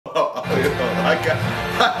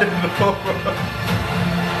I didn't know, bro.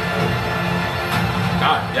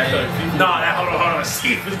 God, yeah. Nah, hold on.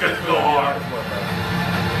 Seafood's gonna go hard.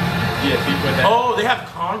 Yeah, Seafood. Oh, they have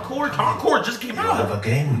Concord? Concord just came out. You have a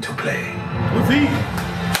game to play. Who's he?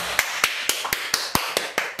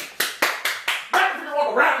 I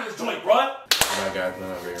walk around in this joint, bruh. Oh my God,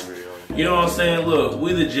 no, very You know what I'm saying? Look,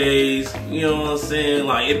 we the Jays. You know what I'm saying?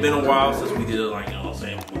 Like, it's been a while since we did it. Like, you know what I'm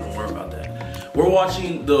saying? We don't worry about that. We're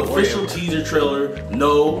watching the official teaser trailer.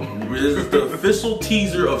 No, this is the official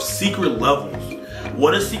teaser of Secret Levels.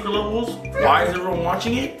 What is Secret Levels? Why is everyone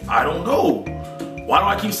watching it? I don't know. Why do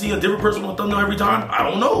I keep seeing a different person with thumbnail every time? I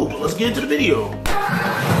don't know. But let's get into the video.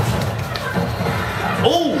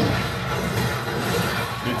 Oh!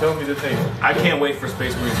 You told me the thing. I can't wait for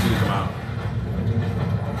Space Marine 2 to come out.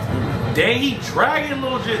 Dang, he dragging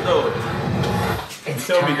legit though. You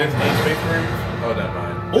told me this ain't Space Marine? Oh, never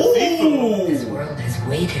mind. Ooh! This world has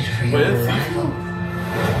waited for your Wait, it's arrival.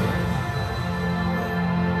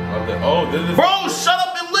 Oh, this is. Bro, shut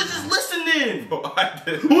up and just listen then! I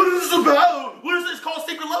did. What is this about? What is this called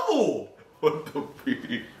Secret Level? What the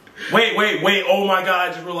freak? Wait. Oh my God,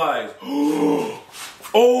 I just realized.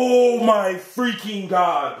 Oh my freaking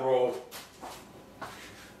God, bro.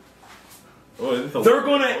 Oh, They're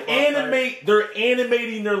gonna animate, they're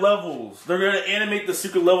animating their levels. They're gonna animate the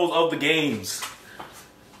secret levels of the games.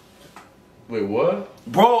 Wait, what?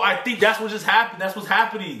 Bro, I think that's what just happened. That's what's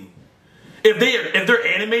happening. If they're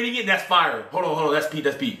animating it, that's fire. Hold on, that's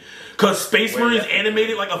Pete. Cause Space Marines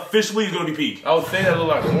animated like officially is gonna be Pete. I would say that look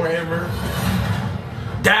like Warhammer.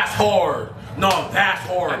 That's hard. No, that's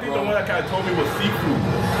hard. I think bro. the one that kind of told me was Seafood.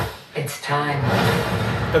 It's time.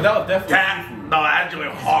 Cause that was definitely Seafood. No, that's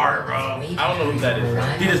doing hard, bro. I don't know who that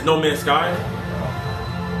is. He just No Man's Sky.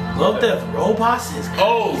 Love Death Robots is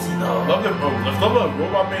crazy, though. Love the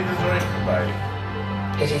robot made this joint. Like,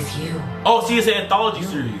 It is you oh, see, it's an anthology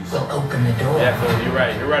series. will open the door. yeah, so you're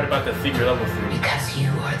right. You're right about the secret level series. Because you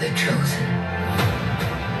are the chosen.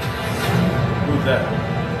 Who's that?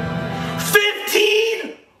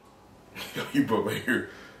 15? You broke right here.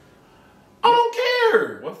 I don't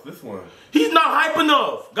care. What's this one? He's not hype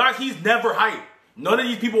enough. Guys, he's never hype. None of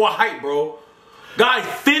these people are hype, bro. Guys,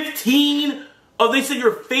 15 of they say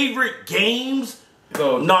your favorite games?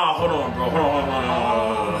 So Nah, hold on, bro. Hold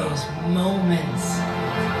on. Those moments.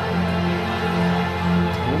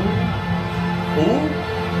 who?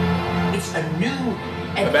 It's a new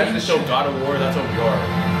Imagine the show adventure. God of War. That's what we are.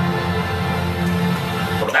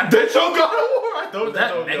 That show God of War. I thought Was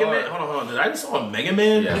that Mega Man? Hold on. Did I just saw a Mega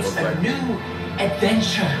Man? Yeah. It's looks like- a new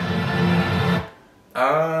adventure.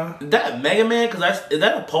 Is that Mega Man? Is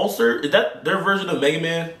that a Pulsar? Is that their version of Mega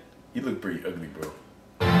Man? You look pretty ugly, bro.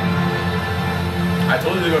 I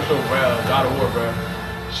told you they're gonna show God of War, bro.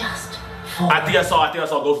 Just for I think I saw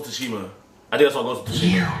Ghost of Tsushima.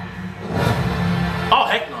 you. Oh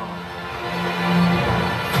heck no.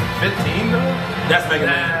 15 though? That's Mega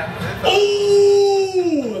Man. Nah. Ooh!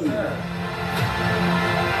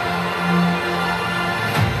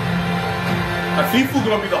 A Seafood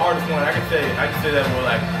gonna be the hardest one. I can say that with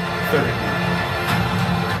like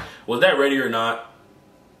 30. Was that ready or not?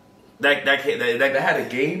 That had a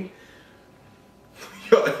game.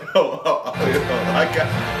 Yo, I didn't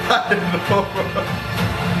know, bro.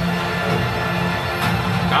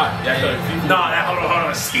 God, yeah. Hold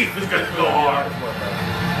on. Seafood's gonna go hard.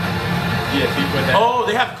 Yeah, Seafood. Oh,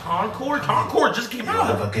 they have Concord? Concord just came You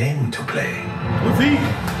have out. a game to play. Who's he?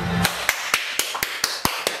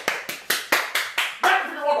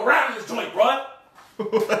 I walk around in this joint, bruh.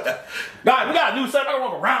 God, we got a new setup. I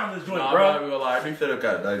walk around in this joint, Nah, bro. I'm not gonna lie. New setup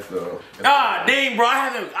got nice though. God dang, bro.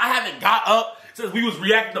 I haven't got up since we was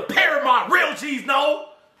reacting to Paramount. Real G's no.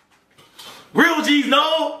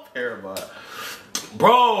 Paramount.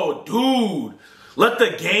 Bro, dude. Let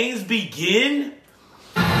the games begin.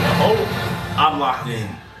 Oh, I'm locked in.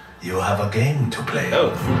 You have a game to play. that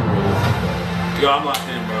was super realistic. Yo, I'm locked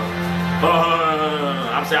in, bro.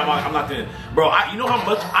 I'm saying I'm locked in. Bro, you know how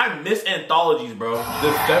much I miss anthologies, bro.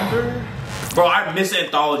 December? Bro, I miss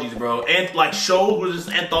anthologies, bro. And like shows where it's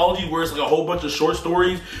anthologies where it's like a whole bunch of short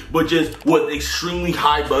stories, but just with extremely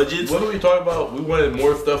high budgets. What are we talking about? We wanted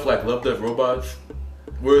more stuff like Love Death Robots,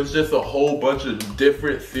 where it's just a whole bunch of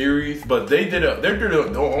different series, but they did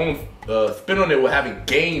their own spin on it with having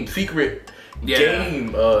secret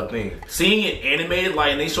game thing. Seeing it animated,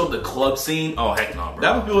 like, and they showed the club scene. Oh heck no, bro.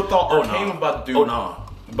 That was people thought Arcane was no. about to do. Oh no.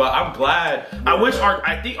 But I'm glad. I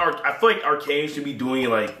feel like Arcane should be doing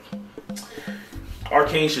like.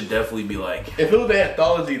 Arcane should definitely be like. If it was an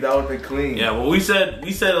anthology, that would be clean. Yeah, well, we said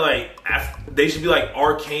like they should be like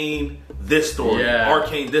Arcane this story, Yeah.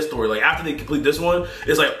 Arcane this story. Like after they complete this one,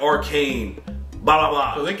 it's like Arcane blah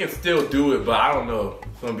blah So blah. they can still do it, but I don't know.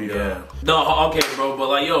 It's gonna be No, okay, bro. But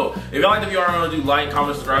like, yo, if y'all like the VR, do like,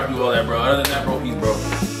 comment, subscribe, do all that, bro. Other than that, bro, peace, bro.